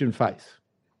own Christian faith.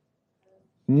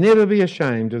 Never be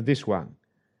ashamed of this one.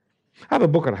 I have a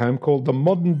book at home called The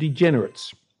Modern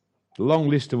Degenerates. A long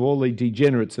list of all the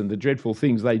degenerates and the dreadful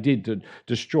things they did to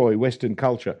destroy Western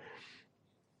culture.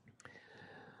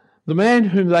 The man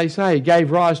whom they say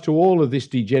gave rise to all of this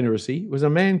degeneracy was a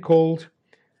man called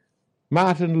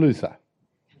Martin Luther.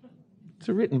 It's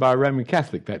written by a Roman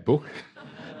Catholic, that book.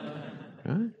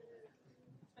 Right?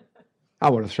 I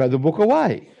want to throw the book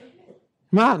away.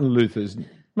 Martin Luther's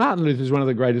one of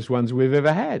the greatest ones we've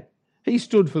ever had. He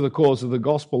stood for the cause of the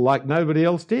gospel like nobody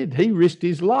else did. He risked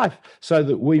his life so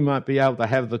that we might be able to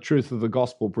have the truth of the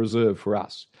gospel preserved for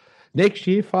us. Next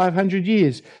year, 500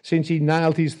 years since he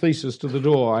nailed his thesis to the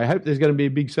door. I hope there's going to be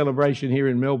a big celebration here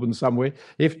in Melbourne somewhere.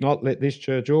 If not, let this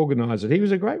church organise it. He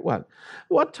was a great one.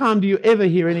 What time do you ever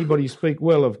hear anybody speak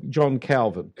well of John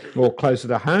Calvin? Or closer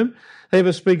to home, they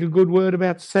ever speak a good word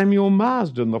about Samuel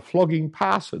Marsden, the flogging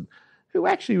parson, who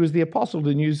actually was the apostle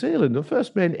to New Zealand, the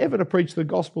first man ever to preach the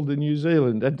gospel to New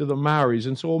Zealand and to the Maoris,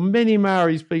 and saw many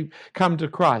Maoris come to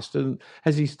Christ. And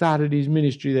as he started his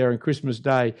ministry there on Christmas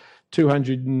Day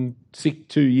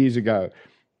 202 years ago,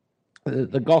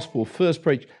 the gospel first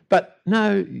preached. But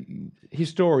no,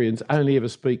 historians only ever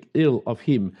speak ill of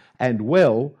him and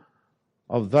well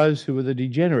of those who were the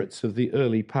degenerates of the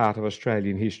early part of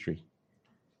Australian history.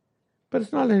 But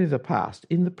it's not only the past.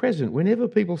 In the present, whenever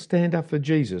people stand up for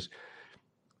Jesus,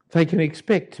 they can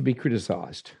expect to be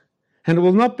criticised. And it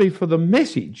will not be for the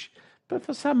message, but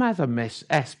for some other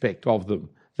aspect of them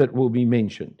that will be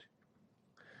mentioned.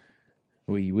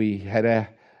 We had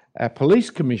our police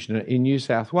commissioner in New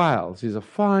South Wales. He's a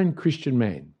fine Christian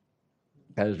man,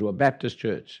 goes to a Baptist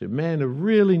church, a man of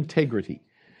real integrity.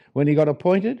 When he got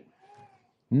appointed,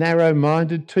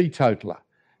 narrow-minded teetotaler.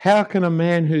 How can a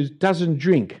man who doesn't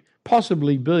drink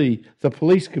possibly be the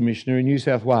police commissioner in New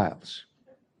South Wales?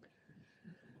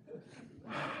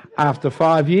 After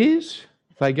 5 years,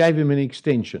 they gave him an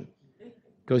extension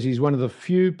because he's one of the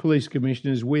few police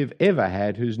commissioners we've ever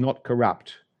had who's not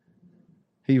corrupt.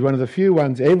 He's one of the few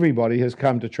ones everybody has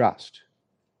come to trust.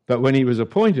 But when he was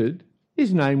appointed,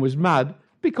 his name was mud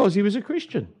because he was a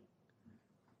Christian.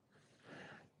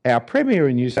 Our Premier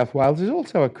in New South Wales is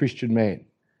also a Christian man.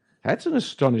 That's an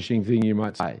astonishing thing, you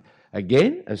might say.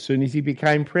 Again, as soon as he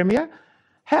became Premier,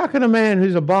 how can a man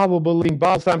who's a Bible-believing,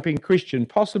 Bible-thumping Christian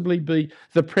possibly be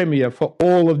the Premier for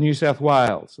all of New South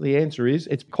Wales? The answer is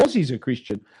it's because he's a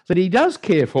Christian that he does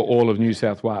care for all of New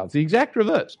South Wales, the exact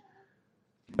reverse.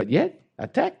 But yet,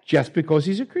 attacked just because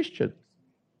he's a Christian.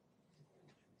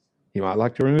 You might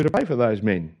like to remove to pray for those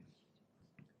men.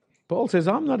 Paul says,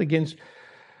 I'm not against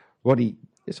what he...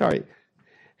 Sorry.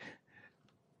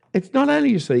 It's not only,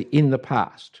 you see, in the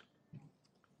past.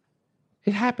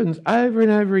 It happens over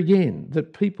and over again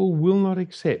that people will not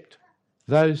accept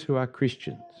those who are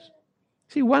Christians.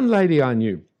 See, one lady I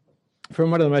knew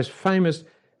from one of the most famous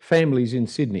families in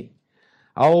Sydney,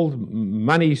 old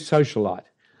money socialite,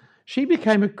 she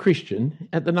became a Christian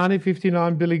at the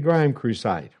 1959 Billy Graham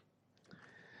crusade.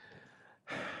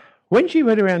 When she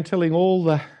went around telling all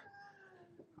the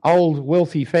old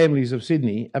wealthy families of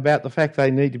Sydney about the fact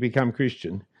they need to become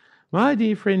Christian, my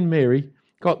dear friend Mary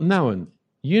got known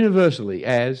universally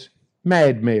as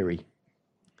Mad Mary.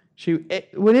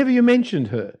 Whenever you mentioned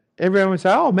her, everyone would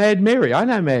say, "Oh, Mad Mary, I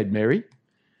know Mad Mary."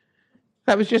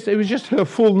 It was just her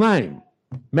full name,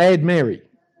 Mad Mary.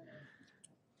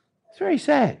 It's very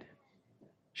sad.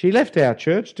 She left our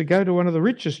church to go to one of the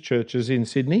richest churches in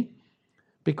Sydney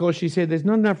because she said there's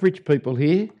not enough rich people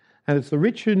here and it's the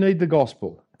rich who need the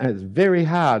gospel. And it's very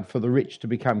hard for the rich to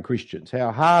become Christians.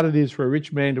 How hard it is for a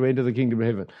rich man to enter the kingdom of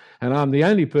heaven. And I'm the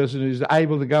only person who's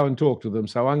able to go and talk to them,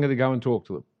 so I'm going to go and talk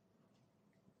to them.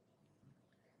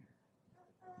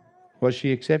 Was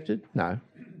she accepted? No.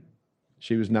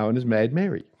 She was known as Mad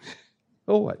Mary.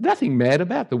 Oh, nothing mad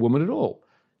about the woman at all.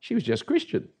 She was just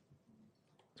Christian.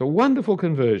 It's a wonderful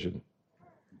conversion.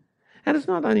 And it's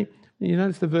not only, you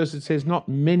notice the verse that says, not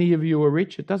many of you are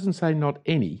rich. It doesn't say not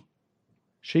any.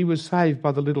 She was saved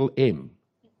by the little m.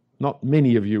 Not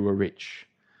many of you are rich.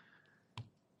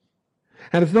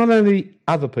 And it's not only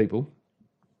other people.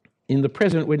 In the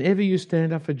present, whenever you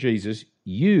stand up for Jesus,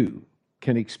 you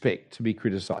can expect to be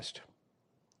criticised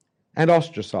and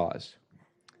ostracised,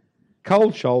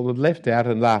 cold-shouldered, left out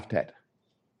and laughed at.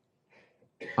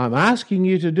 I'm asking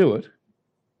you to do it,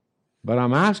 but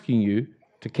I'm asking you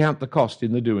to count the cost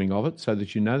in the doing of it so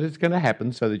that you know that it's going to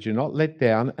happen, so that you're not let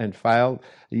down and fail.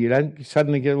 You don't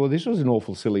suddenly go, well, this was an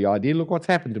awful silly idea. Look what's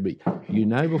happened to me. You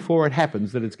know before it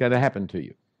happens that it's going to happen to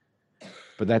you.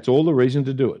 But that's all the reason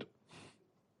to do it,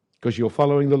 because you're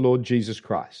following the Lord Jesus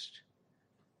Christ.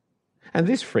 And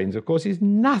this, friends, of course, is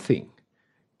nothing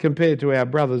compared to our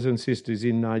brothers and sisters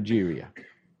in Nigeria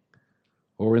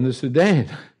or in the Sudan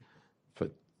for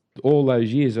all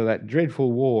those years of that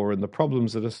dreadful war and the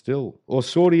problems that are still, or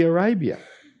Saudi Arabia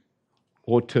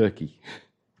or Turkey,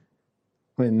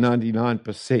 when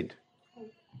 99%,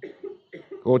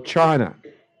 or China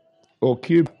or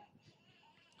Cuba,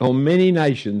 or many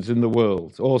nations in the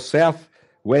world, or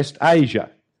Southwest Asia,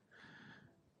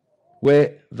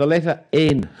 where the letter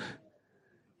N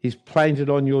is painted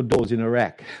on your doors in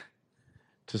Iraq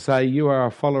to say you are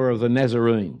a follower of the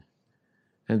Nazarene,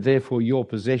 and therefore your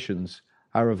possessions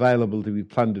are available to be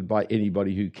plundered by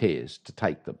anybody who cares to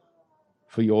take them.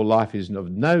 For your life is of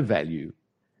no value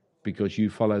because you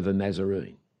follow the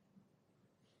Nazarene.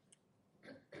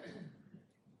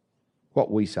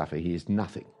 What we suffer here is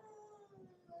nothing.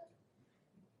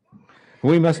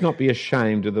 We must not be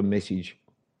ashamed of the message,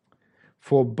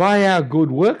 for by our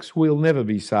good works we'll never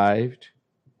be saved,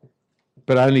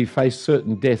 but only face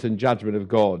certain death and judgment of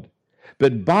God.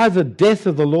 But by the death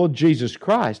of the Lord Jesus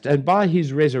Christ and by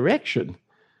his resurrection,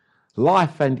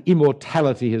 life and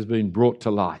immortality has been brought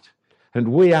to light.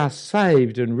 And we are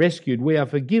saved and rescued. We are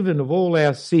forgiven of all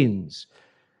our sins.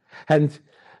 And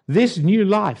this new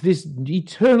life, this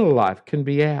eternal life can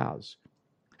be ours.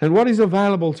 And what is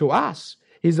available to us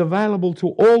is available to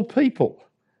all people.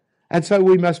 And so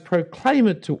we must proclaim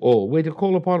it to all. We're to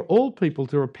call upon all people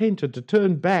to repent and to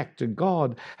turn back to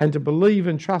God and to believe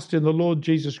and trust in the Lord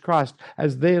Jesus Christ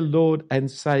as their Lord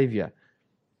and Saviour.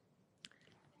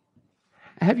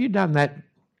 Have you done that?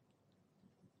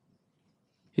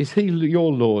 Is he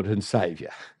your Lord and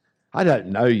Saviour? I don't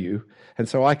know you, and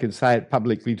so I can say it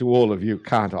publicly to all of you,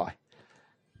 can't I?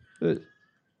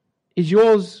 Is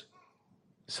yours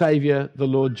Saviour the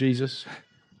Lord Jesus?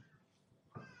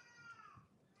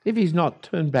 If he's not,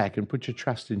 turn back and put your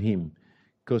trust in him,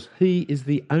 because he is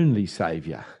the only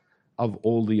Saviour of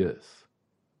all the earth.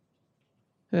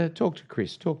 Talk to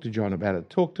Chris, talk to John about it,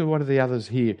 talk to one of the others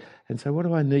here and say, what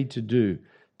do I need to do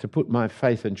to put my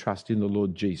faith and trust in the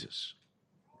Lord Jesus?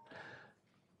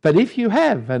 But if you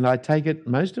have, and I take it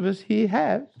most of us here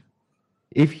have,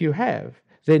 if you have,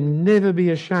 then never be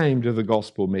ashamed of the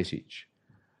gospel message,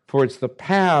 for it's the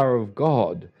power of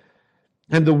God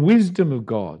and the wisdom of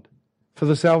God for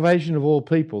the salvation of all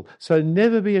people. So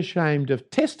never be ashamed of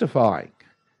testifying.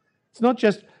 It's not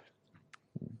just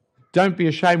don't be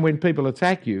ashamed when people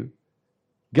attack you.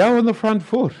 Go on the front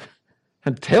foot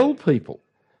and tell people.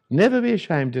 Never be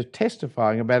ashamed of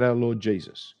testifying about our Lord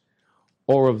Jesus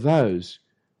or of those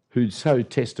who so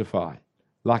testify,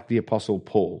 like the Apostle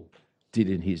Paul did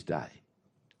in his day.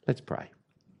 Let's pray.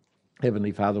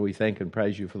 Heavenly Father, we thank and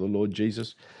praise you for the Lord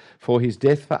Jesus, for his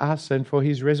death for us and for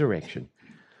his resurrection.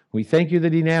 We thank you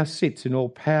that he now sits in all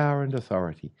power and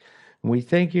authority. And we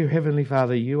thank you, Heavenly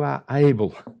Father, you are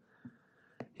able,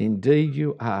 indeed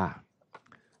you are,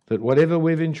 that whatever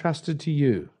we've entrusted to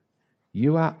you,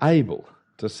 you are able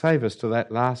to save us to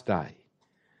that last day.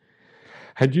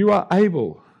 And you are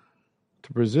able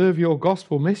to preserve your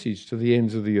gospel message to the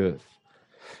ends of the earth.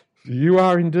 You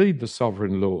are indeed the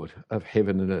sovereign Lord of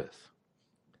heaven and earth.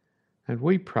 And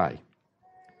we pray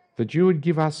that you would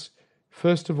give us,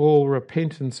 first of all,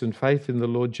 repentance and faith in the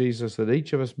Lord Jesus, that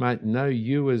each of us might know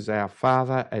you as our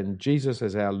Father and Jesus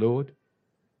as our Lord,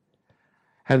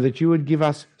 and that you would give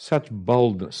us such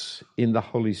boldness in the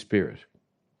Holy Spirit,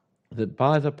 that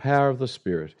by the power of the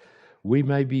Spirit we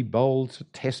may be bold to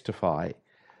testify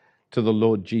to the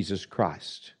Lord Jesus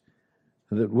Christ,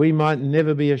 and that we might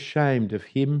never be ashamed of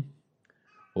him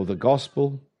or the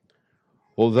gospel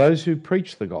or those who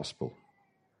preach the gospel,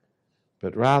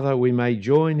 but rather we may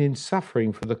join in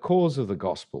suffering for the cause of the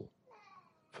gospel,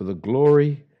 for the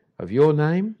glory of your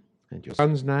name and your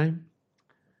Son's name,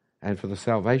 and for the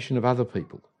salvation of other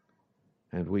people.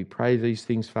 And we pray these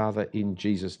things, Father, in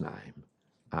Jesus' name.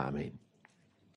 Amen.